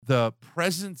the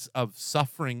presence of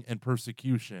suffering and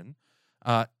persecution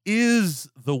is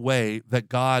the way that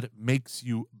God makes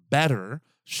you better,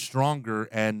 stronger,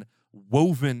 and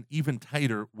woven even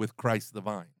tighter with Christ the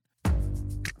vine.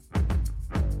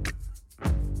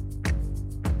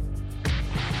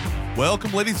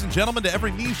 Welcome, ladies and gentlemen, to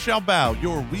Every Knee Shall Bow,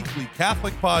 your weekly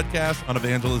Catholic podcast on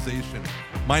evangelization.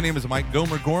 My name is Mike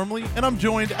Gomer Gormley, and I'm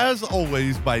joined, as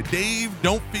always, by Dave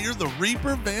Don't Fear the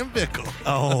Reaper Van Vickle.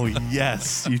 Oh,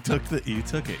 yes. You took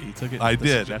it. I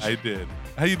did.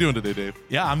 How you doing today, Dave?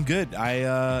 Yeah, I'm good.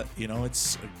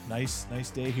 It's a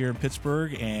nice day here in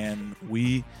Pittsburgh, and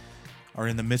we are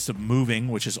in the midst of moving,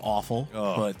 which is awful,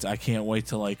 but I can't wait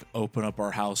to open up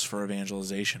our house for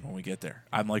evangelization when we get there.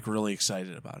 I'm really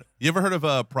excited about it. You ever heard of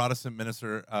a Protestant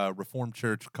minister, Reformed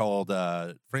church called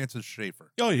Francis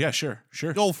Schaeffer? Oh yeah, sure.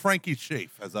 The old Frankie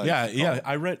Schaeff, as I yeah. Him.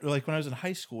 I read when I was in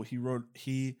high school. He wrote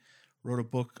a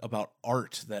book about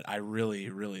art that I really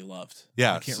loved.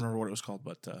 Yeah, I can't remember what it was called,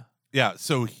 but yeah.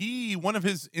 So one of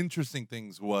his interesting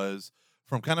things was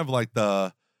from kind of like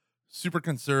the super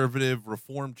conservative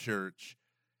Reformed church.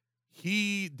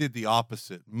 He did the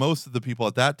opposite. Most of the people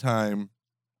at that time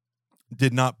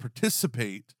did not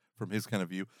participate, from his kind of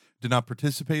view, did not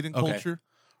participate in culture.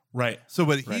 Right. So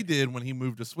what he did when he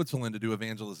moved to Switzerland to do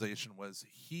evangelization was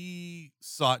he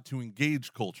sought to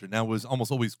engage culture. Now, it was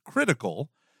almost always critical.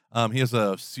 He has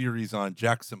a series on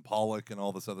Jackson Pollock and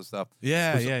all this other stuff.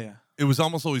 Yeah. It was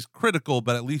almost always critical,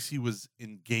 but at least he was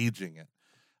engaging it.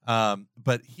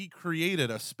 But he created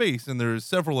a space, and there's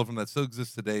several of them that still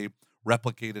exist today,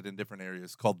 replicated in different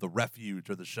areas, called the Refuge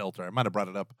or the Shelter. I might have brought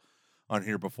it up on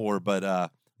here before,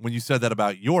 but when you said that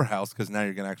about your house, because now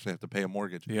you're going to actually have to pay a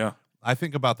mortgage. Yeah. I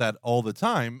think about that all the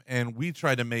time, and we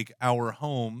try to make our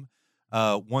home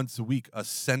once a week a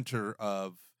center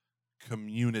of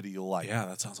community life. Yeah,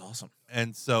 that sounds awesome.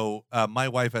 And so my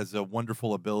wife has a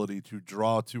wonderful ability to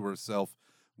draw to herself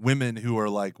women who are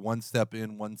one step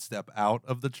in, one step out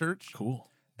of the church. Cool.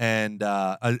 And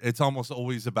it's almost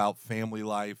always about family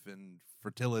life and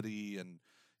fertility and,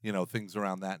 things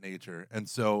around that nature. And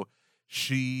so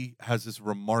she has this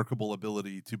remarkable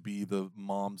ability to be the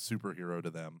mom superhero to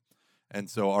them. And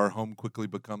so our home quickly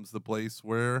becomes the place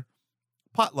where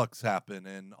potlucks happen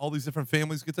and all these different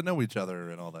families get to know each other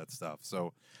and all that stuff.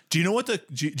 So do you know what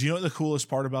the coolest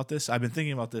part about this? I've been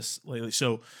thinking about this lately.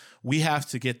 So we have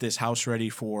to get this house ready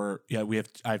for, I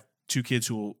have two kids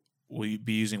who will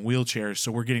be using wheelchairs.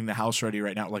 So we're getting the house ready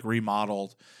right now,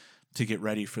 remodeled to get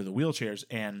ready for the wheelchairs.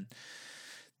 And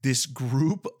this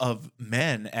group of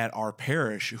men at our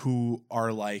parish who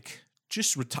are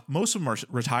most of them are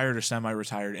retired or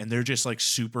semi-retired, and they're just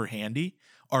super handy,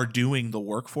 are doing the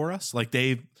work for us.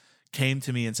 They came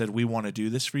to me and said, we want to do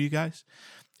this for you guys.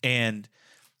 And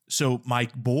so my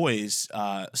boys,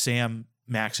 Sam,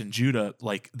 Max, and Judah,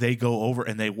 they go over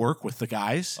and they work with the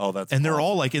guys. Oh, that's and they're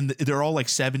awesome. they're all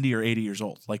 70 or 80 years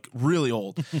old, really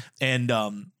old. And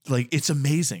it's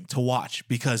amazing to watch,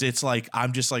 because it's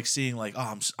I'm just seeing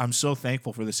I'm so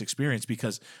thankful for this experience,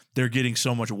 because they're getting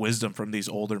so much wisdom from these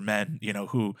older men,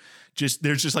 who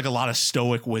there's just a lot of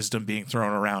stoic wisdom being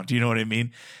thrown around. Do you know what I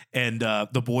mean? And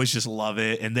the boys just love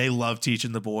it, and they love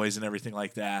teaching the boys and everything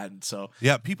like that. And so,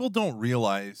 yeah, people don't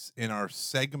realize in our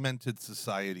segmented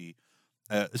society,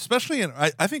 especially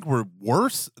I think we're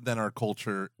worse than our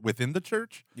culture within the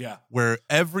church. Yeah. Where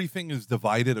everything is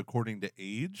divided according to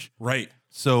age. Right.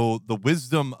 So the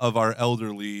wisdom of our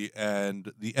elderly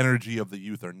and the energy of the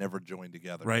youth are never joined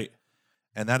together. Right.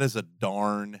 And that is a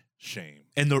darn shame.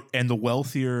 And the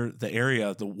wealthier the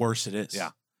area, the worse it is.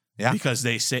 Yeah. Yeah. Because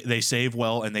they save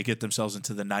well, and they get themselves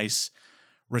into the nice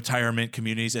retirement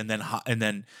communities, and then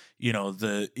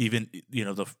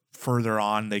the further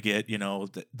on they get,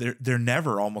 they're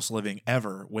never almost living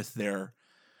ever with their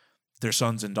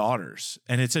sons and daughters,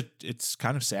 and it's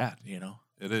kind of sad.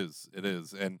 It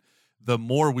is. And the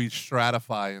more we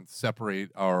stratify and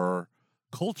separate our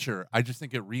culture, I just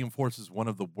think it reinforces one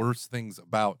of the worst things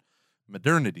about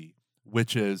modernity,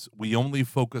 which is we only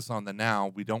focus on the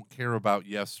now. We don't care about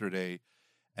yesterday,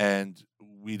 and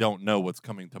we don't know what's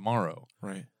coming tomorrow.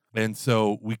 Right. And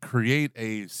so we create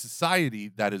a society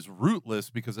that is rootless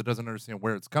because it doesn't understand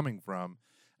where it's coming from,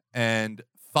 and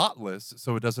thoughtless,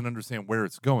 so it doesn't understand where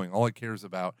it's going. All it cares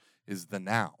about is the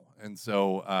now. And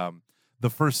so the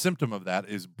first symptom of that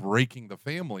is breaking the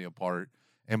family apart.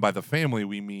 And by the family,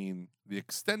 we mean the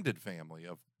extended family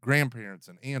of grandparents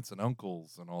and aunts and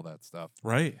uncles and all that stuff.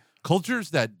 Right. Cultures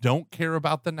that don't care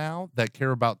about the now, that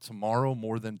care about tomorrow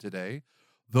more than today,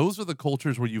 those are the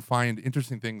cultures where you find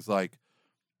interesting things like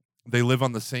they live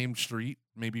on the same street,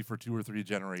 maybe for 2 or 3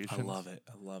 generations. I love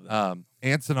it.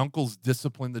 Aunts and uncles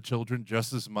discipline the children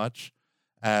just as much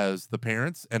as the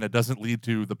parents, and it doesn't lead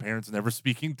to the parents never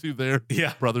speaking to their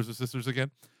Yeah. brothers or sisters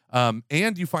again.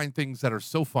 And you find things that are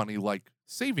so funny, like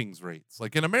savings rates.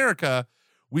 Like in America,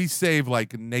 we save like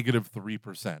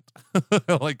 -3%.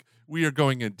 Like we are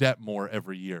going in debt more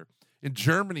every year. In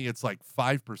Germany, it's like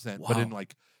 5%, but in Wow.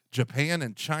 like Japan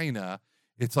and China,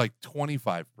 it's like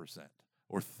 25%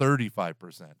 or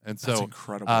 35%. And That's so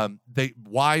incredible.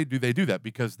 why do they do that?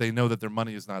 Because they know that their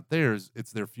money is not theirs,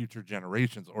 it's their future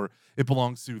generations, or it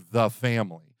belongs to the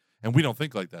family. And we don't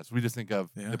think like that. So we just think of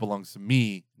Yeah. it belongs to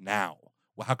me now.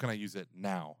 Well, how can I use it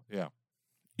now? Yeah.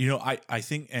 You know, I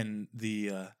think, and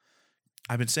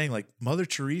I've been saying, like, Mother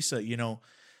Teresa, you know,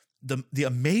 the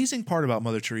amazing part about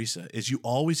Mother Teresa is you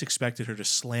always expected her to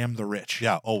slam the rich.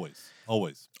 Yeah, always.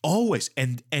 Always. Always.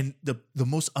 And the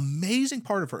most amazing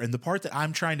part of her, and the part that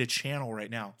I'm trying to channel right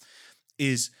now,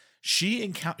 is she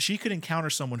could encounter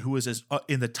someone who is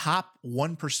in the top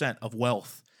 1% of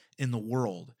wealth in the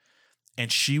world,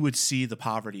 and she would see the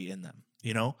poverty in them,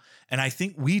 you know? And I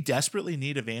think we desperately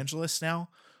need evangelists now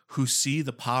who see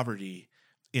the poverty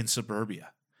in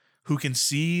suburbia, who can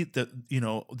see that, you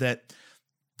know, that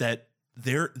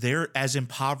they're as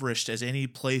impoverished as any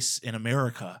place in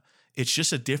America. It's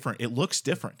just it looks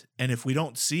different. And if we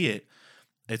don't see it,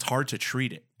 it's hard to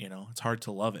treat it, you know, it's hard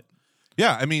to love it.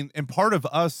 Yeah, I mean, and part of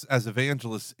us as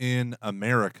evangelists in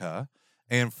America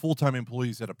and full-time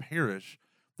employees at a parish,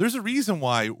 there's a reason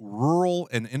why rural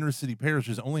and inner city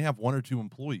parishes only have 1 or 2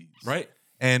 employees. Right.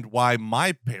 And why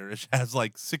my parish has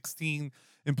like 16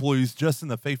 employees just in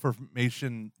the faith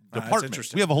formation That's department.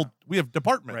 interesting. We have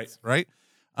departments, right?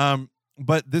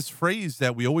 But this phrase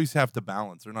that we always have to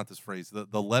balance, or not this phrase,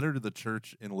 the letter to the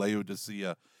church in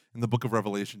Laodicea in the book of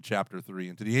Revelation, chapter 3.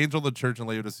 And to the angel of the church in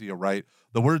Laodicea, write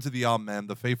the words of the Amen,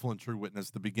 the faithful and true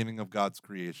witness, the beginning of God's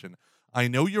creation. I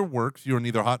know your works, you are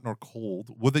neither hot nor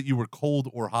cold. Would that you were cold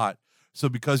or hot. So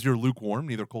because you're lukewarm,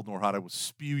 neither cold nor hot, I will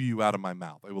spew you out of my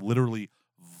mouth. I will literally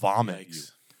vomit you.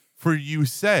 Yikes. For you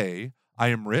say, I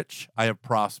am rich, I have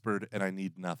prospered, and I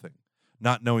need nothing,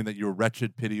 not knowing that you are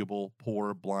wretched, pitiable,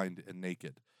 poor, blind, and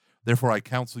naked. Therefore I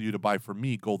counsel you to buy from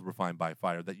me gold refined by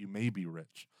fire, that you may be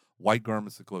rich, white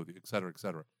garments of clothing, et cetera, et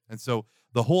cetera. And so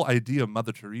the whole idea of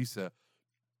Mother Teresa,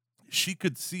 she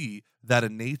could see that a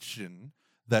nation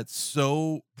that's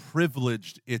so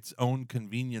privileged its own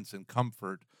convenience and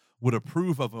comfort would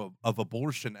approve of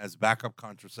abortion as backup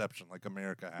contraception like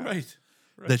America has. Right.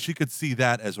 That she could see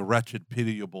that as a wretched,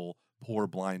 pitiable, poor,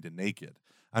 blind, and naked.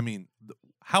 I mean,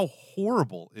 how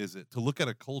horrible is it to look at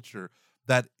a culture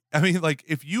that, I mean, like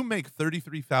if you make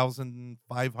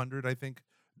 $33,500, I think,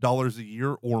 dollars a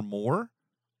year or more,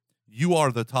 you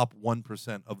are the top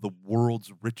 1% of the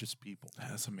world's richest people.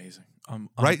 That's amazing.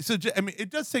 Right? So, I mean, it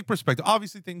does take perspective.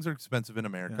 Obviously, things are expensive in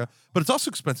America, but it's also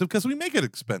expensive because we make it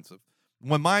expensive.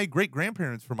 When my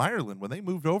great-grandparents from Ireland, when they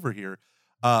moved over here,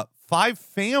 5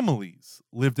 families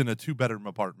lived in a 2-bedroom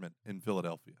apartment in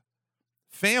Philadelphia.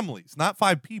 Families, not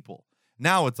 5 people.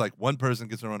 Now it's like one person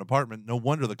gets their own apartment. No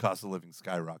wonder the cost of living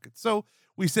skyrockets. So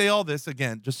we say all this,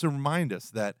 again, just to remind us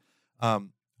that,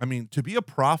 I mean, to be a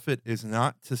prophet is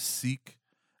not to seek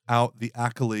out the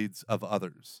accolades of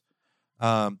others.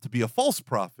 To be a false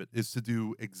prophet is to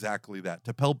do exactly that,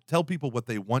 to tell people what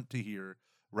they want to hear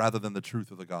rather than the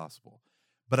truth of the gospel.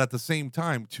 But at the same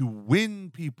time, to win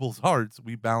people's hearts,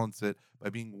 we balance it by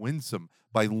being winsome,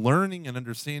 by learning and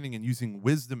understanding and using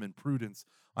wisdom and prudence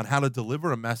on how to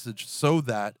deliver a message so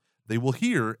that they will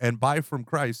hear and buy from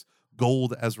Christ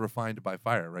gold as refined by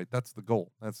fire, right? That's the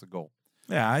goal. That's the goal.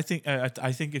 Yeah, I think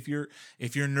if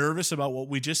you're nervous about what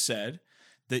we just said,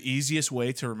 the easiest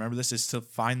way to remember this is to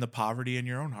find the poverty in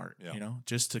your own heart. Yeah. You know,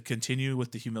 just to continue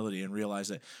with the humility and realize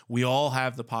that we all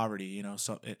have the poverty. You know,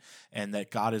 and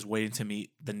that God is waiting to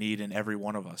meet the need in every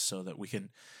one of us, so that we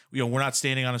can. You know, we're not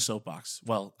standing on a soapbox.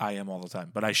 Well, I am all the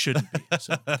time, but I shouldn't be.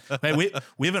 So, hey,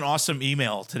 we have an awesome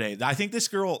email today. I think this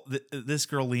girl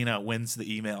Lena wins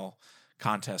the email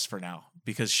contest for now,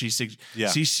 because she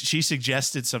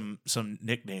suggested some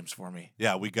nicknames for me.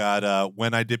 Yeah, we got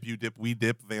When I Dip, You Dip, We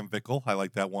Dip, Van Vickle. I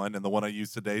like that one. And the one I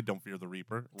used today, Don't Fear the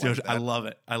Reaper. Dude, I love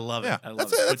it. I love it.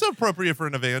 That's appropriate for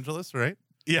an evangelist, right?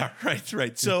 Yeah,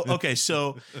 right. So, okay,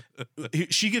 so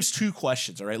she gives 2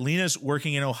 questions, all right? Lena's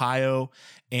working in Ohio,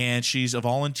 and she's a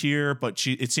volunteer, but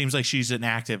it seems like she's an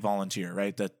active volunteer,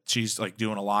 right? That she's like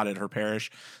doing a lot at her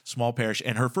parish, small parish.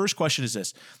 And her first question is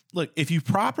this: look, if you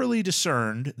properly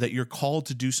discerned that you're called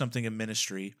to do something in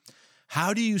ministry,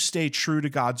 how do you stay true to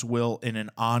God's will in an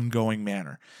ongoing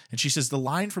manner? And she says, the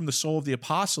line from the Soul of the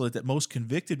Apostolate that most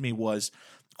convicted me was,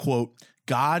 quote,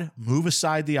 God, move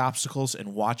aside the obstacles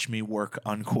and watch me work,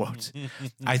 unquote.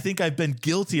 I think I've been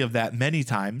guilty of that many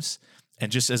times,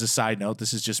 and just as a side note,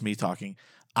 this is just me talking.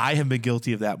 I have been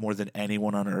guilty of that more than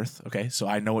anyone on earth. Okay, so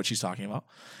I know what she's talking about.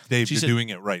 Dave, She you're said- doing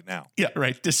it right now. Yeah,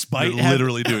 right. Despite You're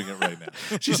literally doing it right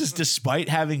now. she says, despite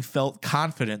having felt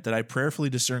confident that I prayerfully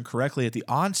discerned correctly at the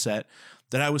onset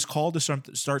that I was called to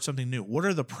start something new. What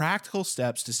are the practical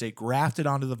steps to stay grafted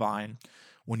onto the vine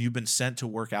when you've been sent to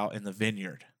work out in the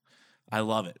vineyard? I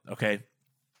love it. Okay.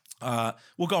 Well,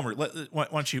 Gomer, why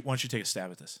don't you take a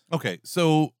stab at this? Okay,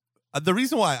 so the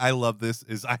reason why I love this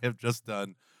is I have just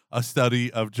done a study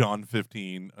of John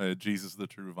 15, Jesus the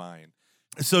true vine.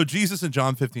 So Jesus in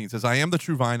John 15 says, I am the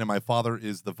true vine and my Father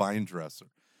is the vine dresser.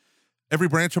 Every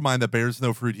branch of mine that bears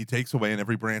no fruit, he takes away, and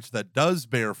every branch that does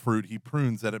bear fruit, he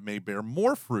prunes that it may bear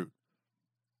more fruit.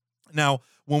 Now,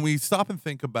 when we stop and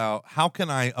think about how can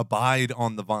I abide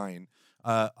on the vine,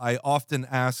 I often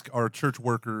ask our church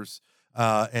workers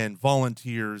and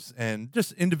volunteers and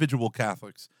just individual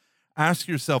Catholics, ask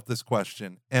yourself this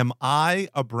question: am I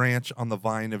a branch on the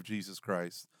vine of Jesus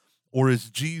Christ, or is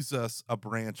Jesus a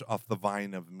branch off the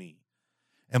vine of me?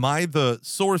 Am I the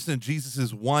source and Jesus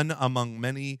is one among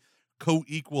many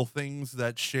co-equal things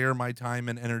that share my time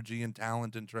and energy and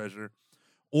talent and treasure?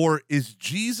 Or is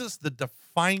Jesus the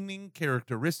defining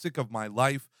characteristic of my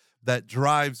life that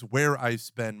drives where I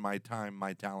spend my time,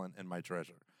 my talent, and my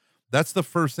treasure? That's the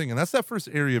first thing, and that's that first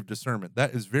area of discernment.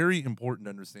 That is very important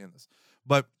to understand this.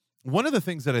 But one of the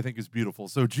things that I think is beautiful,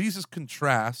 so Jesus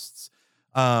contrasts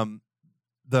the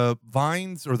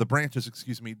vines or the branches,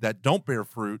 that don't bear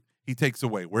fruit, he takes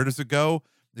away. Where does it go?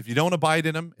 If you don't abide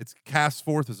in them, it's cast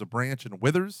forth as a branch and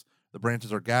withers. The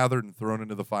branches are gathered and thrown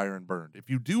into the fire and burned. If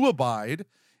you do abide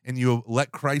and you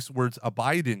let Christ's words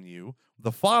abide in you,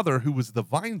 the Father, who was the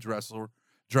vine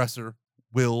dresser,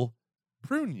 will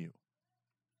prune you.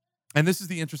 And this is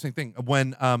the interesting thing.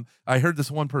 When I heard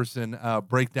this one person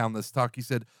break down this talk, he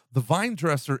said, the vine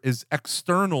dresser is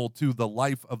external to the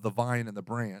life of the vine and the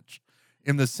branch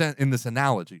in this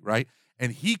analogy, right?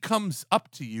 And he comes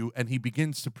up to you and he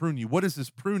begins to prune you. What is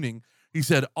this pruning? He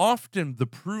said, often the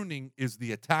pruning is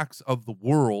the attacks of the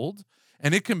world.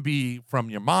 And it can be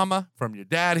from your mama, from your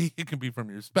daddy. It can be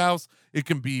from your spouse. It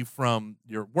can be from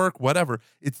your work, whatever.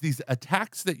 It's these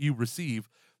attacks that you receive.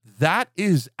 That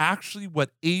is actually what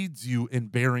aids you in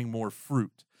bearing more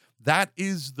fruit. That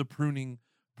is the pruning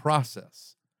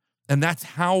process. And that's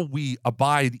how we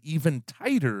abide even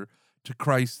tighter to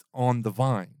Christ on the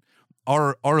vine.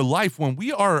 Our life, when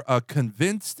we are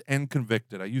convinced and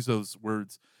convicted, I use those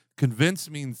words. Convinced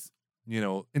means,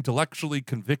 intellectually.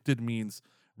 Convicted means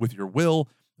with your will.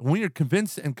 When you're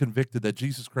convinced and convicted that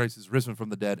Jesus Christ is risen from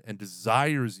the dead and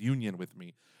desires union with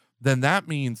me, then that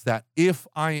means that if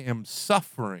I am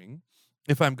suffering,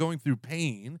 if I'm going through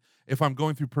pain, if I'm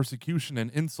going through persecution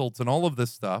and insults and all of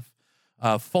this stuff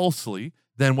falsely,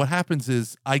 then what happens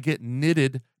is I get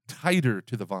knitted tighter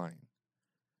to the vine.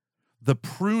 The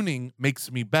pruning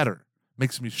makes me better,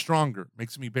 makes me stronger,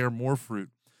 makes me bear more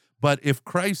fruit. But if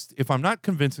I'm not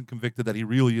convinced and convicted that he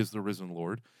really is the risen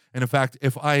Lord, and in fact,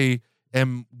 if I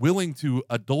am willing to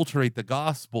adulterate the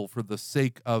gospel for the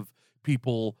sake of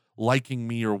people liking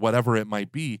me or whatever it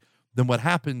might be, then what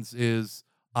happens is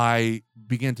I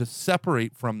begin to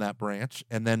separate from that branch,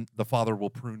 and then the Father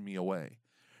will prune me away.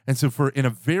 And so in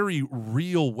a very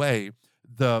real way,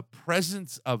 the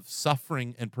presence of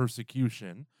suffering and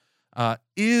persecution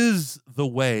is the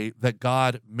way that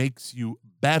God makes you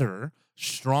better,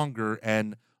 stronger,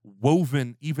 and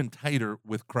woven even tighter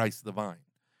with Christ the vine.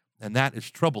 And that is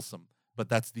troublesome, but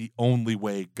that's the only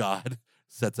way God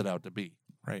sets it out to be.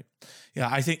 Right. Yeah,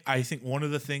 I think one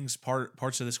of the things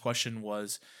parts of this question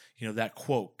was, that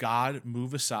quote, God,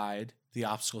 move aside the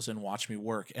obstacles and watch me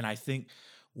work. And I think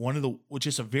which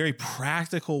is a very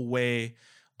practical way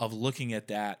of looking at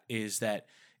that is that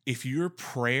if your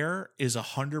prayer is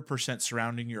 100%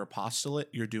 surrounding your apostolate,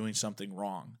 you're doing something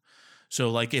wrong. So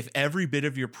like if every bit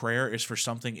of your prayer is for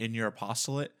something in your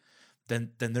apostolate,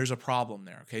 then there's a problem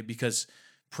there, okay? Because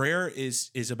prayer is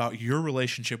about your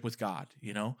relationship with God,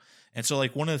 And so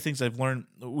like one of the things I've learned,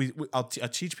 I'll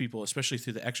teach people, especially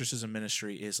through the exorcism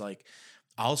ministry, is like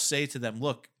I'll say to them,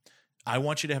 look, I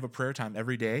want you to have a prayer time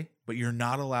every day, but you're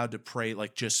not allowed to pray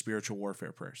like just spiritual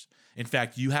warfare prayers. In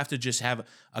fact, you have to just have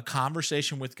a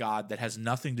conversation with God that has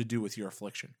nothing to do with your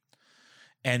affliction.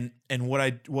 And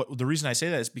the reason I say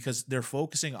that is because they're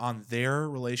focusing on their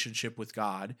relationship with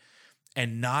God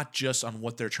and not just on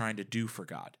what they're trying to do for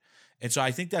God. And so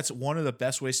I think that's one of the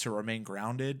best ways to remain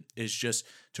grounded is just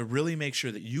to really make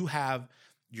sure that you have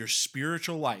your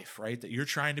spiritual life, right? That you're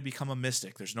trying to become a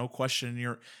mystic. There's no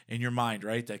question in your mind,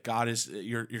 right? That God is,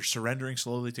 you're surrendering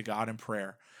slowly to God in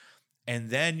prayer. And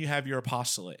then you have your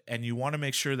apostolate, and you want to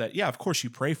make sure that, yeah, of course you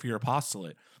pray for your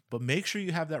apostolate, but make sure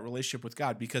you have that relationship with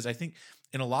God, because I think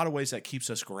in a lot of ways that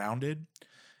keeps us grounded.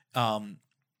 And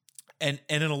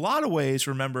in a lot of ways,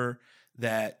 remember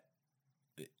that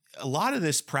a lot of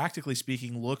this, practically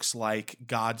speaking, looks like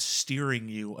God steering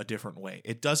you a different way.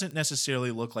 It doesn't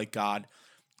necessarily look like God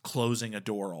closing a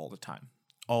door all the time.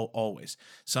 Always.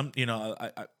 Some,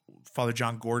 Father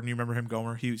John Gordon, you remember him,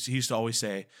 Gomer? He used to always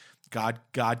say, God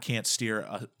can't steer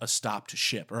a stopped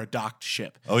ship or a docked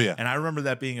ship. Oh, yeah. And I remember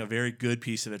that being a very good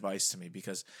piece of advice to me,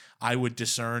 because I would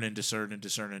discern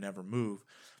and never move.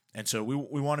 And so we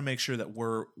want to make sure that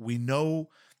we know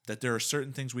that there are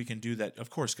certain things we can do that, of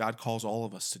course, God calls all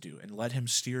of us to do, and let him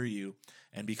steer you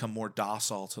and become more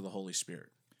docile to the Holy Spirit.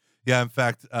 Yeah, in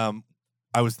fact,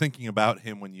 I was thinking about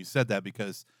him when you said that,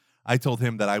 because I told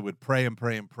him that I would pray and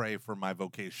pray and pray for my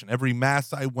vocation. Every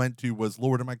mass I went to was,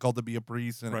 Lord, am I called to be a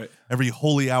priest? And every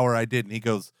holy hour I did. And he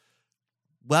goes,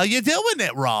 well, you're doing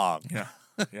it wrong.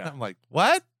 Yeah. I'm like,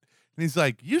 what? And he's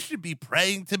like, you should be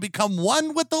praying to become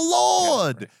one with the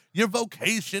Lord. Yeah, right. Your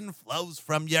vocation flows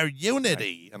from your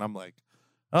unity. Right. And I'm like,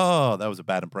 oh, that was a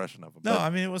bad impression of him. No,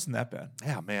 I mean, it wasn't that bad.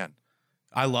 Yeah, man.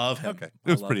 I love him. Okay.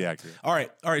 It was pretty accurate. All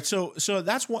right. So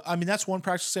that's one, that's one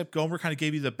practical step. Gomer kind of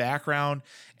gave you the background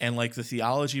and like the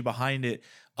theology behind it.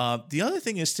 The other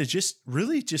thing is to just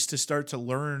to start to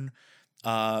learn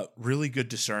really good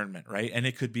discernment, right? And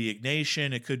it could be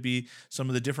Ignatian, it could be some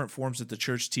of the different forms that the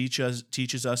church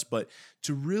teaches us, but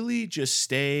to really just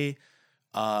stay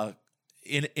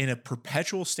in a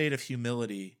perpetual state of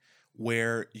humility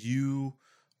where you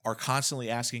are constantly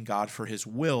asking God for his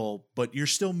will, but you're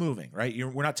still moving, right?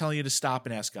 We're not telling you to stop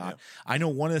and ask God. Yeah. I know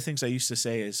one of the things I used to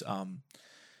say is, I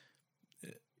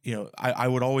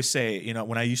would always say,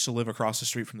 when I used to live across the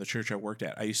street from the church I worked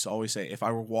at, I used to always say, if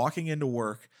I were walking into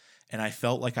work and I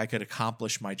felt like I could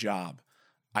accomplish my job,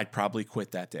 I'd probably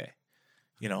quit that day.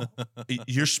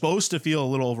 You're supposed to feel a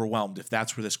little overwhelmed if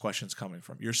that's where this question's coming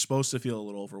from. You're supposed to feel a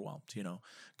little overwhelmed,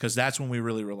 because that's when we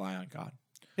really rely on God.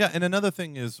 Yeah, and another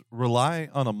thing is rely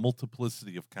on a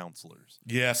multiplicity of counselors.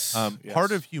 Yes.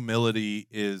 Part of humility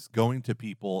is going to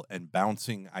people and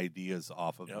bouncing ideas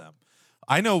off of them.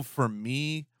 I know for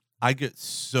me, I get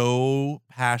so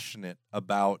passionate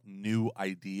about new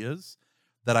ideas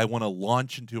that I want to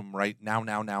launch into them right now,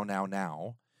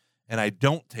 and I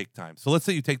don't take time. So let's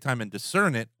say you take time and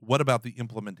discern it. What about the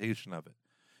implementation of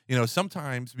it?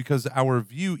 Sometimes, because our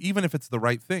view, even if it's the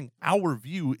right thing, our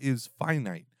view is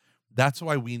finite. That's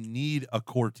why we need a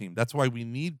core team. That's why we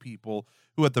need people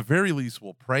who at the very least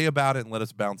will pray about it and let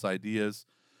us bounce ideas.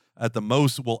 At the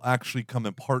most, will actually come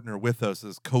and partner with us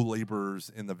as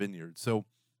co-laborers in the vineyard. So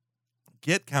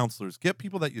get counselors, get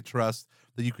people that you trust,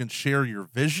 that you can share your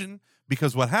vision.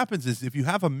 Because what happens is if you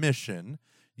have a mission,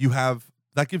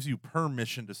 that gives you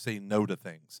permission to say no to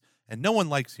things. And no one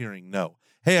likes hearing no.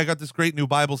 Hey, I got this great new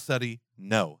Bible study.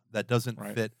 No, that doesn't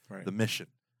fit the mission.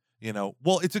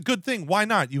 Well, it's a good thing. Why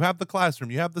not? You have the classroom.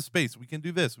 You have the space. We can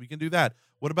do this. We can do that.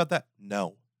 What about that?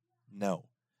 No.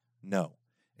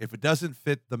 If it doesn't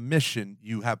fit the mission,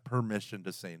 you have permission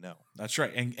to say no. That's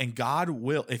right. And God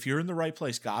will, if you're in the right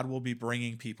place, God will be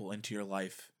bringing people into your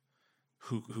life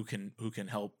who can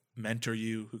help mentor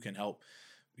you, who can help,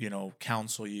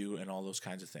 counsel you and all those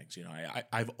kinds of things.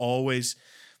 I've always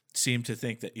seemed to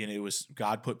think that, it was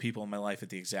God put people in my life at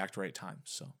the exact right time.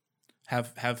 So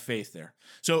have faith there.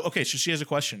 So she has a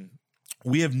question.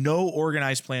 We have no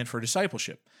organized plan for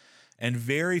discipleship and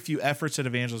very few efforts at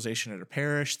evangelization at a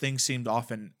parish. Things seem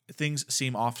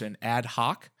often ad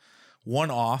hoc,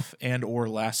 one-off, and or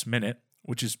last minute,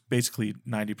 which is basically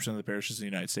 90% of the parishes in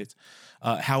the United States.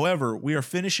 However, we are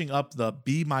finishing up the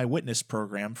Be My Witness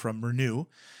program from Renew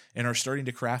and are starting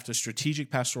to craft a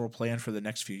strategic pastoral plan for the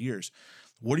next few years.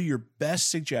 What are your best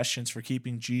suggestions for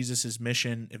keeping Jesus'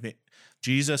 mission,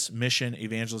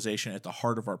 evangelization at the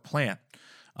heart of our plan?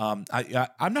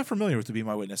 I'm not familiar with the Be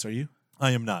My Witness. Are you?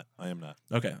 I am not.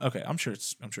 Okay. I'm sure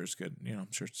it's good.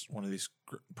 I'm sure it's one of these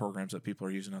programs that people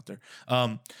are using out there.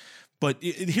 But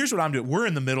here's what I'm doing. We're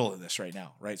in the middle of this right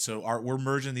now, right? So we're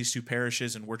merging these two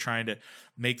parishes and we're trying to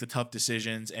make the tough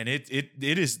decisions, and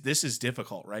this is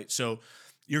difficult, right? So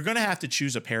you're going to have to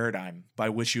choose a paradigm by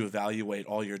which you evaluate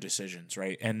all your decisions,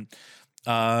 right? And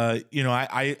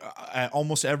I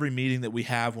almost every meeting that we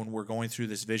have when we're going through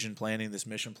this vision planning, this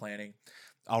mission planning,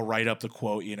 I'll write up the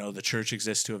quote, the church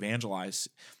exists to evangelize.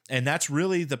 And that's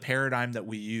really the paradigm that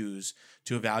we use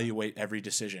to evaluate every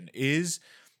decision.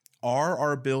 Are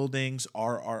our buildings,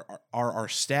 are our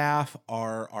staff,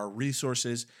 are our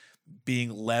resources being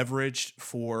leveraged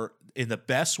in the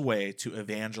best way to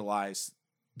evangelize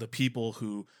the people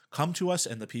who come to us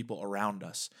and the people around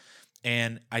us?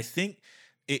 And I think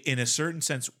in a certain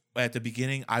sense, at the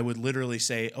beginning, I would literally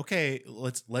say, okay,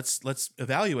 let's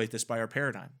evaluate this by our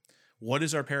paradigm. What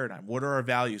is our paradigm? What are our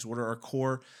values? What are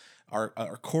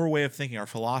our core way of thinking, our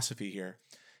philosophy here?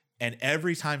 And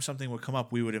every time something would come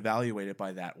up, we would evaluate it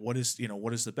by that. What is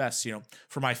the best?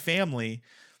 For my family,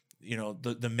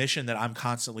 the mission that I'm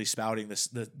constantly spouting,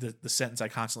 the sentence I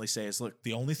constantly say is, look,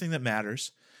 the only thing that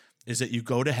matters is that you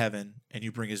go to heaven and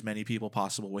you bring as many people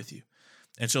possible with you.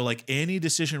 And so, like any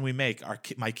decision we make,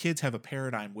 my kids have a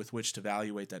paradigm with which to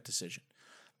evaluate that decision.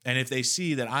 And if they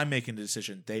see that I'm making the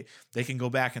decision, they can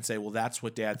go back and say, well, that's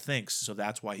what Dad thinks, so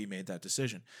that's why he made that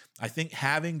decision. I think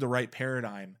having the right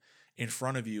paradigm in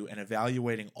front of you and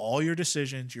evaluating all your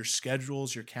decisions, your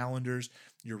schedules, your calendars,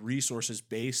 your resources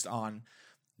based on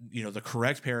the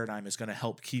correct paradigm is going to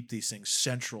help keep these things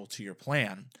central to your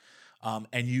plan.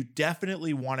 And you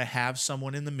definitely want to have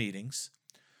someone in the meetings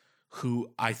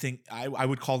who I think I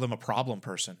would call them a problem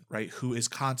person, right? Who is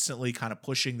constantly kind of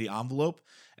pushing the envelope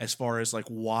as far as like,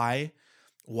 why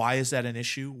is that an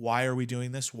issue? Why are we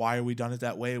doing this? Why are we done it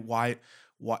that way? Why,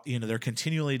 they're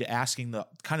continually asking the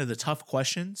kind of the tough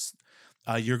questions.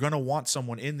 You're going to want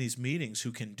someone in these meetings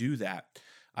who can do that.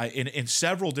 In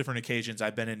several different occasions,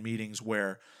 I've been in meetings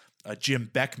where Jim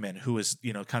Beckman, who is,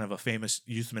 kind of a famous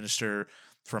youth minister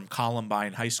from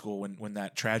Columbine High School when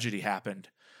that tragedy happened,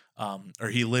 or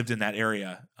he lived in that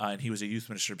area, and he was a youth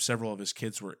minister. Several of his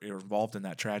kids were involved in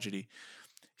that tragedy.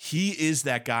 He is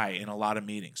that guy in a lot of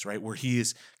meetings, right, where he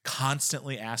is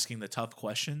constantly asking the tough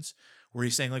questions, where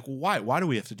he's saying, like, well, why? Why do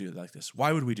we have to do it like this?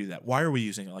 Why would we do that? Why are we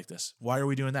using it like this? Why are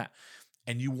we doing that?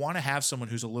 And you want to have someone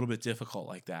who's a little bit difficult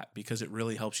like that, because it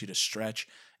really helps you to stretch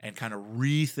and kind of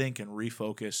rethink and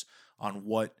refocus on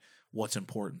what's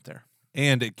important there.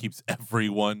 And it keeps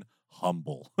everyone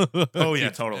humble. Oh, yeah,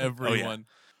 totally. Everyone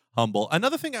humble.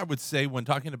 Another thing I would say when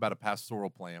talking about a pastoral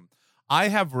plan, I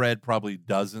have read probably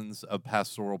dozens of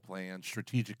pastoral plans,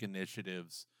 strategic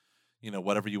initiatives,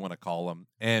 whatever you want to call them.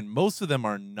 And most of them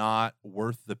are not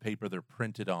worth the paper they're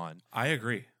printed on. I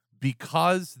agree.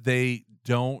 Because they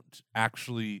don't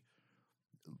actually,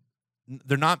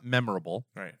 they're not memorable.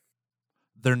 Right.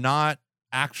 They're not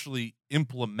actually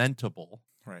implementable.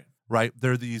 Right. Right.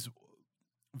 They're these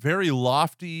very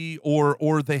lofty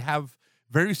or they have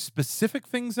very specific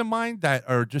things in mind that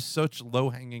are just such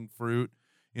low-hanging fruit.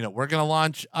 We're going to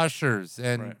launch ushers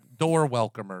and door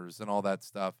welcomers and all that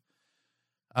stuff.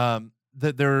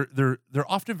 That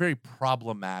they're often very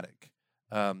problematic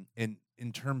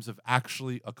in terms of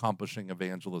actually accomplishing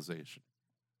evangelization.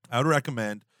 I would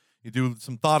recommend you do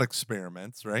some thought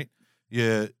experiments, right?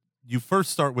 You first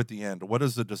start with the end. What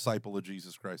does a disciple of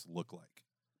Jesus Christ look like?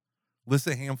 List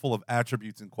a handful of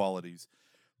attributes and qualities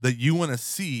that you want to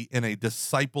see in a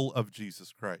disciple of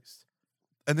Jesus Christ.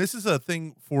 And this is a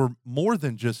thing for more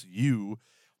than just you,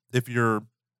 if you're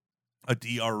a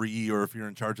DRE or if you're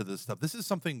in charge of this stuff. This is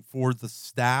something for the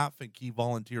staff and key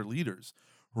volunteer leaders.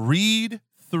 Read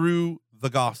through the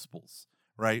Gospels,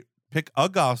 right? Pick a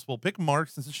gospel, pick Mark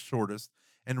since it's shortest,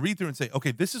 and read through and say,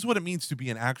 okay, this is what it means to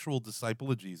be an actual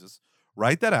disciple of Jesus.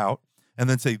 Write that out, and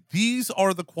then say, these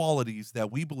are the qualities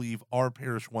that we believe our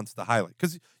parish wants to highlight.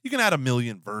 Because you can add a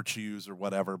million virtues or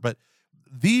whatever, but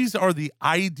these are the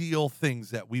ideal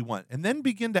things that we want. And then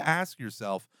begin to ask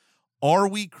yourself, are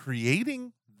we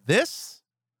creating this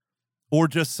or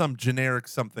just some generic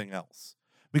something else?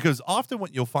 Because often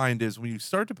what you'll find is when you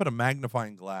start to put a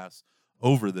magnifying glass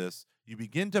over this, you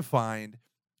begin to find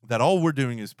that all we're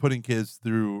doing is putting kids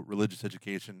through religious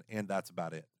education, and that's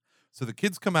about it. So the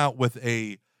kids come out with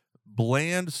a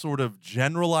bland sort of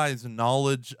generalized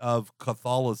knowledge of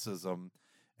Catholicism,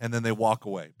 and then they walk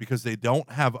away because they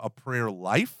don't have a prayer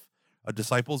life. A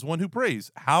disciple is one who prays.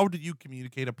 How do you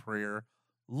communicate a prayer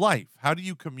life? How do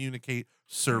you communicate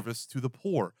service to the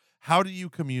poor? How do you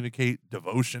communicate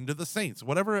devotion to the saints?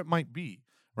 Whatever it might be,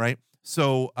 right?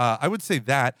 So I would say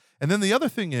that. And then the other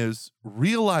thing is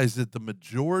realize that the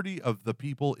majority of the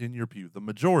people in your pew, the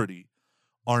majority,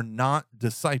 are not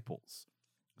disciples.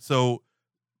 So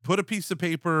put a piece of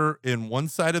paper in one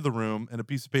side of the room and a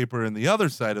piece of paper in the other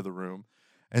side of the room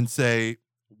and say,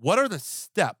 what are the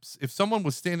steps? If someone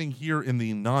was standing here in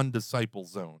the non-disciple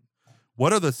zone,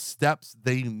 what are the steps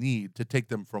they need to take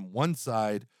them from one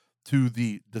side to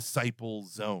the disciple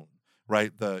zone,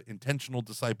 right? The intentional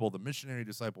disciple, the missionary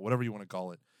disciple, whatever you want to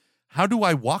call it. How do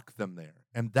I walk them there?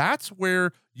 And that's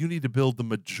where you need to build the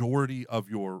majority of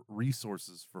your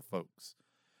resources for folks.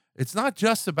 It's not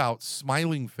just about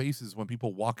smiling faces when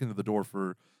people walk into the door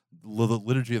for the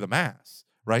liturgy of the Mass,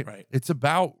 right? Right. It's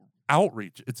about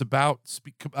outreach. It's about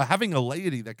having a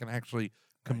laity that can actually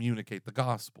communicate the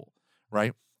gospel,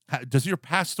 right? Does your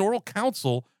pastoral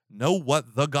council know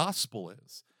what the gospel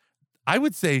is? I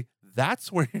would say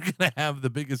that's where you're going to have the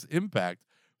biggest impact.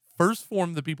 First,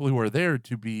 form the people who are there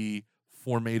to be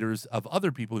formators of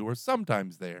other people who are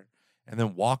sometimes there, and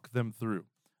then walk them through.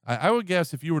 I would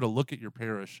guess if you were to look at your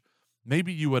parish,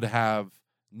 maybe you would have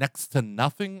next to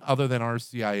nothing other than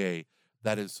RCIA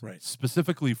that is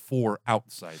specifically for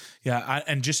outside. Yeah,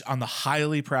 and just on the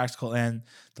highly practical end,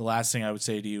 the last thing I would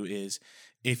say to you is,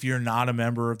 if you're not a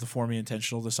member of the Forming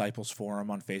Intentional Disciples Forum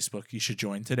on Facebook, you should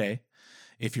join today.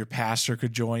 If your pastor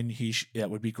could join, that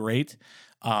would be great.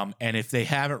 And if they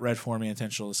haven't read Forming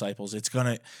Intentional Disciples,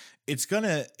 what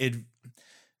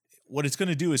it's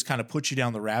gonna do is kind of put you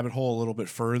down the rabbit hole a little bit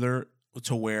further,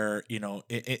 to where,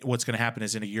 what's going to happen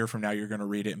is in a year from now, you're going to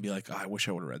read it and be like, oh, I wish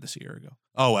I would have read this a year ago.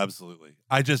 Oh, absolutely.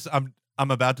 I'm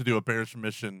about to do a parish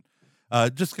mission,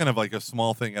 just kind of like a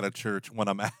small thing at a church when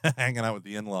I'm hanging out with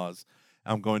the in-laws.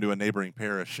 I'm going to a neighboring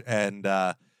parish, and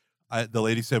the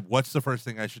lady said, what's the first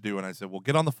thing I should do? And I said, well,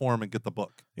 get on the forum and get the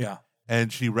book. Yeah.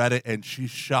 And she read it, and she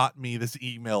shot me this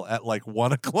email at like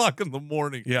 1:00 in the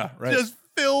morning. Yeah, right. Just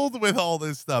filled with all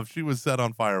this stuff. She was set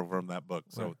on fire from that book.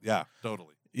 So yeah,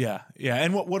 totally. Yeah.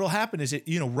 And what'll happen is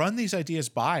run these ideas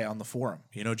by on the forum,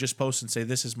 just post and say,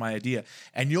 this is my idea.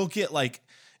 And you'll get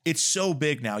it's so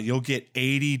big now. You'll get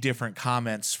 80 different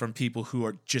comments from people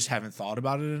who just haven't thought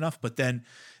about it enough. But then,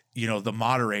 the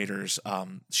moderators,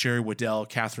 Sherry Waddell,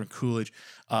 Catherine Coolidge,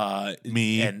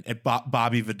 me, and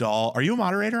Bobby Vidal. Are you a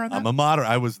moderator on that? I'm a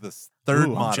moderator. I was the third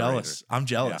moderator. I'm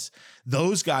jealous. Yeah.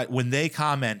 Those guys, when they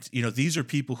comment, these are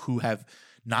people who have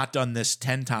not done this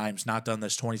 10 times, not done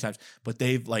this 20 times, but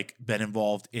they've been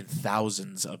involved in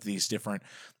thousands of these different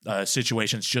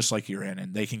situations, just like you're in,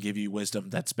 and they can give you wisdom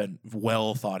that's been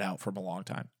well thought out from a long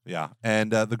time. Yeah.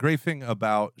 And the great thing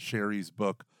about Sherry's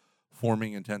book,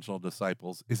 Forming Intentional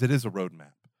Disciples, is it is a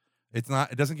roadmap. It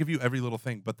doesn't give you every little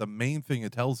thing, but the main thing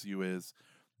it tells you is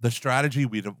the strategy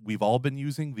we've all been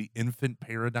using, the infant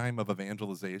paradigm of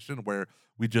evangelization, where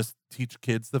we just teach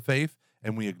kids the faith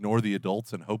and we ignore the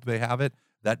adults and hope they have it.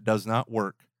 That does not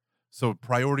work. So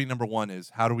priority number one is,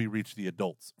 how do we reach the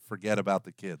adults? Forget about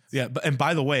the kids. Yeah, and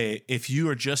by the way, if you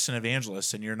are just an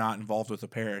evangelist and you're not involved with the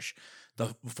parish,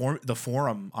 the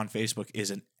forum on Facebook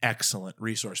is an excellent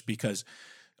resource, because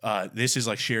this is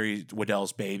like Sherry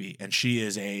Waddell's baby, and she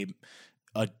is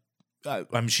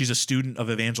she's a student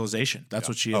of evangelization. That's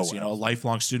what she is, a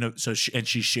lifelong student. And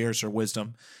she shares her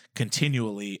wisdom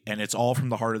continually, and it's all from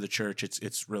the heart of the church.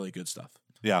 It's really good stuff.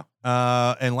 Yeah.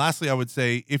 And lastly, I would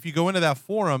say, if you go into that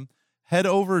forum, head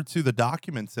over to the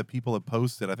documents that people have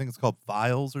posted. I think it's called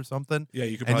Files or something. Yeah,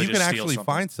 you can actually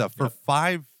find stuff for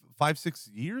 5-6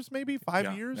 years, maybe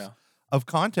 5 years of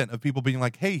content of people being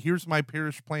like, hey, here's my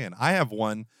parish plan. I have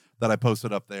one that I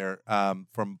posted up there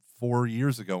from 4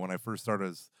 years ago when I first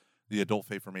started as the adult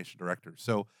faith formation director.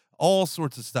 So all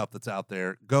sorts of stuff that's out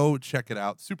there. Go check it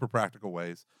out. Super practical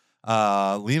ways.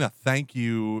 Lena, thank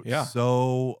you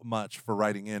so much for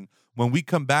writing in. When we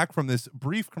come back from this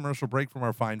brief commercial break from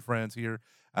our fine friends here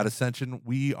at Ascension,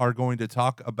 we are going to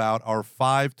talk about our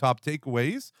 5 top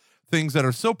takeaways, things that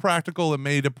are so practical and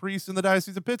made a priest in the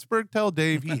Diocese of Pittsburgh tell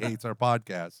Dave he hates our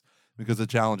podcast because it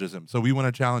challenges him. So we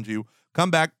want to challenge you. Come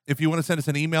back. If you want to send us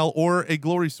an email or a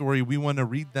glory story, we want to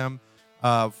read them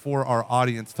for our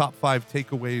audience. Top 5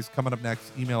 takeaways coming up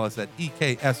next. Email us at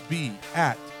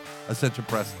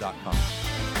eksb@ascensionpress.com.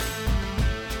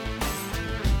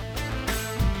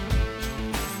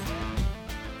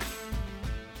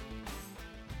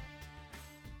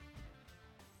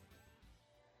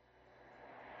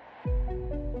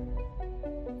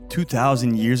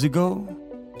 "2,000 years ago,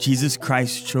 Jesus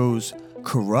Christ chose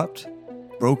corrupt,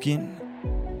 broken,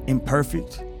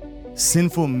 imperfect,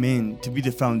 sinful men to be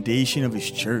the foundation of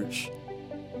his church.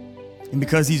 And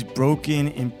because these broken,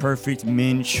 imperfect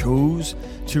men chose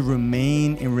to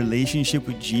remain in relationship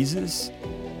with Jesus,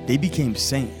 they became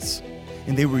saints,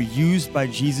 and they were used by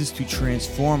Jesus to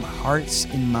transform hearts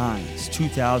and minds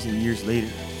 2,000 years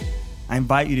later. I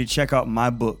invite you to check out my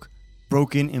book,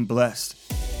 Broken and Blessed,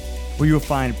 where you'll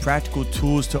find practical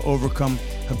tools to overcome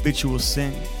habitual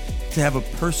sin, to have a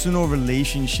personal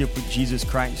relationship with Jesus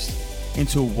Christ, and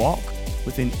to walk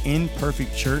with an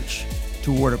imperfect church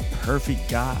toward a perfect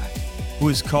God who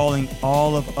is calling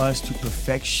all of us to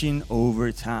perfection over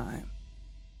time.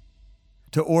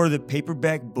 To order the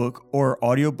paperback book or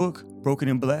audiobook, Broken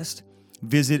and Blessed,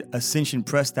 visit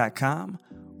ascensionpress.com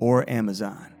or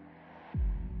Amazon.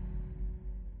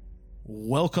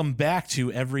 Welcome back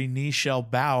to Every Knee Shall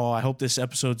Bow. I hope this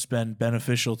episode's been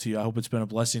beneficial to you. I hope it's been a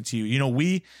blessing to you. You know,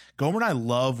 Gomer and I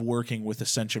love working with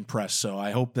Ascension Press, so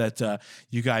I hope that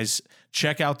you guys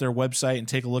check out their website and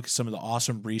take a look at some of the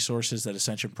awesome resources that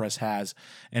Ascension Press has.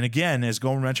 And again, as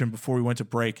Gomer mentioned before we went to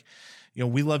break, you know,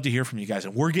 we love to hear from you guys,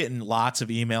 and we're getting lots of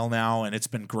email now, and it's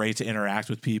been great to interact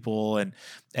with people, and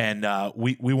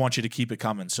we want you to keep it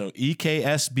coming. So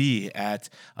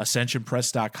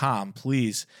EKSB@ascensionpress.com.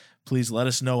 Please let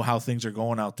us know how things are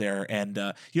going out there. And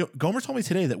you know, Gomer told me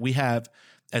today that we have,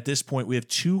 at this point, we have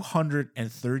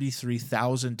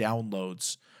 233,000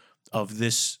 downloads of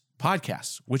this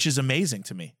podcast, which is amazing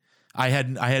to me.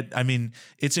 I mean,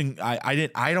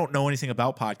 I don't know anything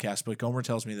about podcasts, but Gomer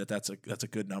tells me that that's a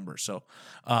good number. So,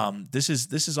 this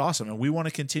is awesome. And we want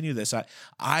to continue this.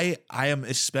 I am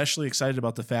especially excited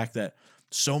about the fact that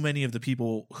so many of the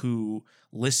people who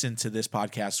listen to this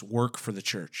podcast work for the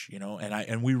church, you know,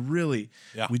 and we really,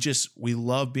 we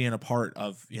love being a part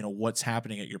of, you know, what's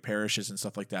happening at your parishes and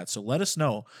stuff like that. So let us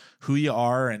know who you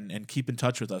are and keep in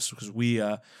touch with us, because we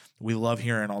love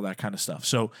hearing all that kind of stuff.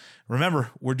 So remember,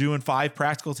 we're doing 5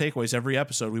 practical takeaways every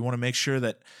episode. We want to make sure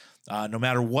that no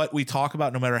matter what we talk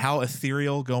about, no matter how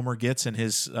ethereal Gomer gets in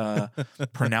his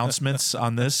pronouncements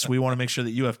on this, we want to make sure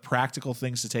that you have practical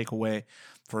things to take away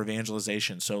for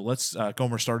evangelization. So let's,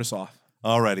 Gomer, start us off.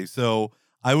 Alrighty. So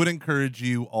I would encourage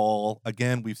you all,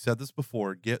 again, we've said this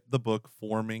before, get the book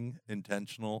Forming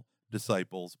Intentional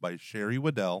Disciples by Sherry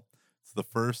Waddell. It's the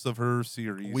first of her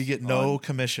series. We get no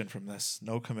commission from this.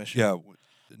 No commission. Yeah,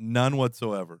 none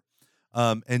whatsoever.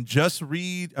 And just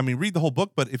read the whole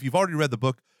book, but if you've already read the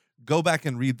book, go back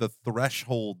and read the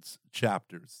Thresholds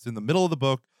chapters. It's in the middle of the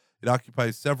book. It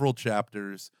occupies several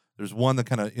chapters. There's one that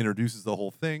kind of introduces the whole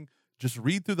thing. Just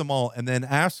read through them all and then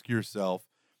ask yourself,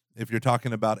 if you're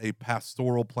talking about a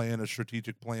pastoral plan, a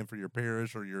strategic plan for your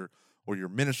parish or your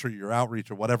ministry, your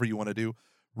outreach, or whatever you want to do,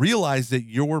 realize that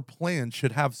your plan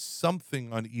should have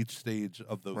something on each stage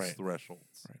of those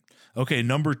thresholds. Right. Okay,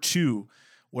 number 2,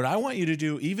 what I want you to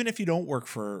do, even if you don't work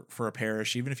for a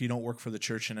parish, even if you don't work for the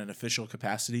church in an official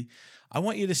capacity, I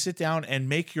want you to sit down and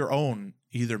make your own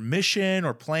either mission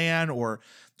or plan or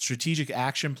strategic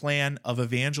action plan of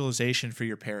evangelization for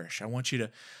your parish. I want you to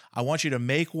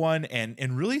make one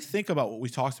and really think about what we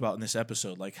talked about in this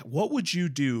episode. Like, what would you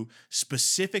do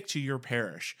specific to your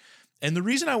parish? And the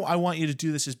reason I want you to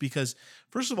do this is because,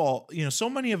 first of all, you know, so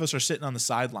many of us are sitting on the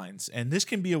sidelines, and this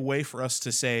can be a way for us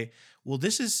to say, well,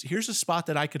 here's a spot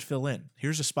that I could fill in.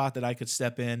 Here's a spot that I could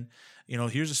step in. You know,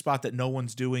 here's a spot that no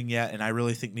one's doing yet, and I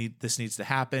really think this needs to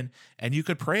happen. And you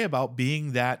could pray about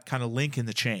being that kind of link in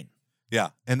the chain. Yeah,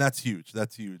 and that's huge.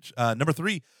 That's huge. Number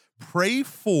 3, pray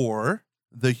for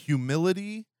the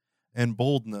humility and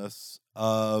boldness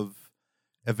of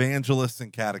evangelists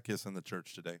and catechists in the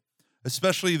church today,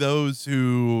 especially those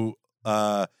who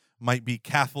might be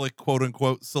Catholic, quote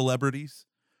unquote, celebrities,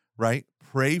 right?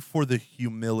 Pray for the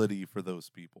humility for those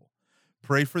people.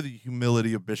 Pray for the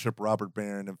humility of Bishop Robert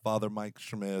Barron and Father Mike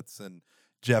Schmitz and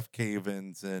Jeff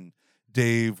Cavins and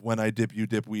Dave, When I Dip, You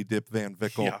Dip, We Dip, Van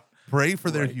Vickle. Yeah. Pray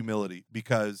for their humility,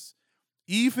 because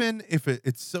even if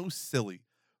it's so silly,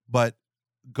 but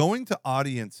going to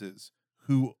audiences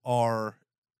who are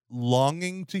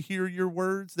longing to hear your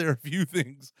words, there are few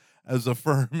things as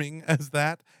affirming as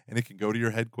that, and it can go to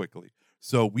your head quickly.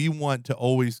 So we want to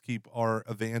always keep our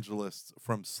evangelists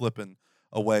from slipping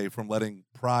away, from letting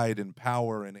pride and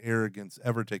power and arrogance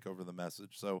ever take over the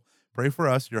message. So pray for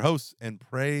us, your hosts, and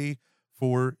pray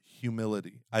for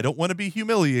humility. I don't want to be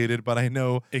humiliated, but I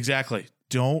know exactly.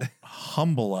 Don't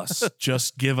humble us.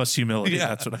 Just give us humility. Yeah.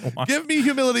 That's what I want. Give me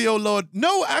humility, oh Lord.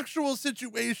 No actual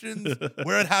situations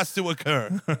where it has to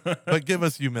occur, but give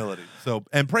us humility. So,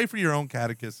 and pray for your own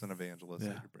catechists and evangelists.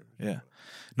 Yeah.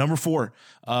 Number 4,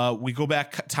 we go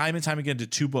back time and time again to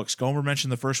 2 books. Gomer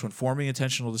mentioned the first one, Forming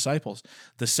Intentional Disciples.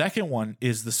 The second one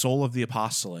is The Soul of the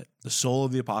Apostolate. The Soul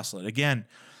of the Apostolate. Again,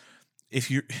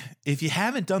 if you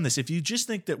haven't done this, if you just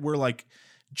think that we're like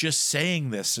just saying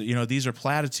this, you know, these are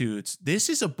platitudes, this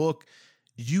is a book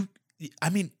I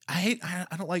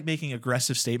don't like making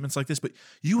aggressive statements like this, but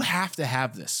you have to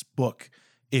have this book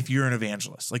if you're an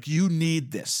evangelist. Like, you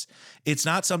need this. It's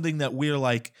not something that we're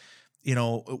like, you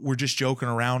know, we're just joking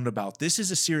around about. This is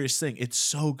a serious thing. It's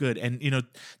so good. And, you know,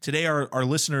 today our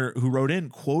listener who wrote in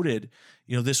quoted,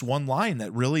 you know, this one line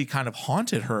that really kind of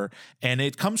haunted her. And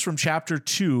it comes from chapter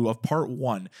 2 of part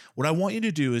 1. What I want you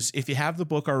to do is, if you have the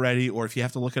book already, or if you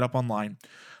have to look it up online,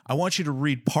 I want you to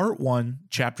read part 1,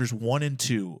 chapters 1 and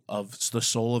 2 of The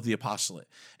Soul of the Apostolate.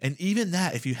 And even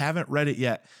that, if you haven't read it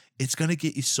yet, it's going to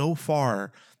get you so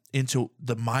far into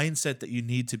the mindset that you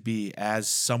need to be as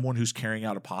someone who's carrying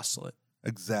out apostolate.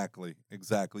 Exactly.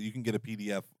 You can get a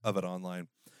PDF of it online.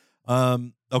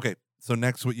 Okay, so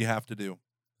next what you have to do.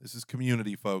 This is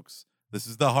community, folks. This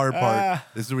is the hard part.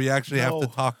 This is where you actually have to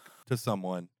talk to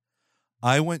someone.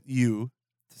 I want you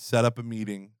to set up a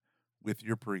meeting with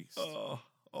your priest.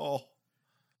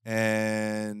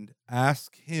 And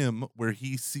ask him where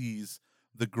he sees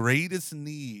the greatest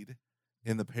need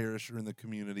in the parish or in the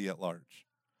community at large.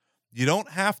 You don't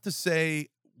have to say,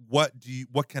 what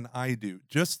can I do?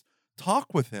 Just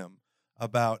talk with him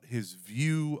about his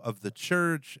view of the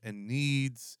church and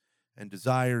needs and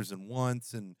desires and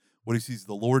wants and what he sees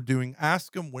the Lord doing.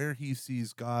 Ask him where he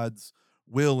sees God's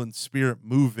will and spirit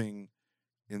moving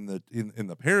in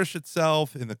the parish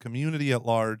itself, in the community at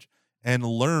large, and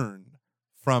learn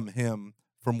from him,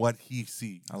 from what he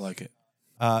sees. I like it.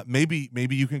 Maybe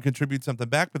you can contribute something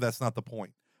back, but that's not the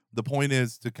point. The point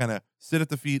is to kind of sit at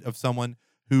the feet of someone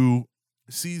who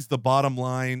sees the bottom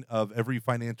line of every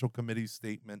financial committee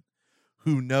statement,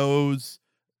 who knows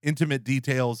intimate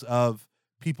details of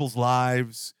people's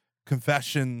lives,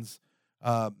 confessions,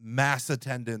 mass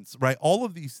attendance, right? All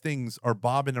of these things are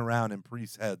bobbing around in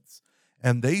priests' heads,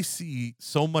 and they see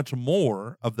so much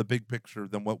more of the big picture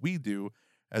than what we do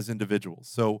as individuals.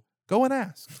 So go and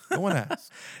ask.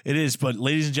 It is. But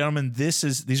ladies and gentlemen, these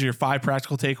are your 5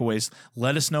 practical takeaways.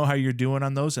 Let us know how you're doing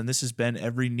on those. And this has been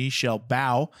Every Knee Shall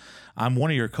Bow. I'm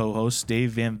one of your co-hosts,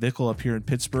 Dave Van Vickle, up here in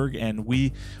Pittsburgh. And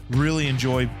we really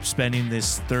enjoy spending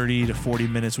this 30 to 40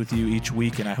 minutes with you each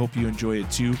week. And I hope you enjoy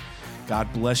it too.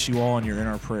 God bless you all, and you're in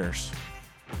our prayers.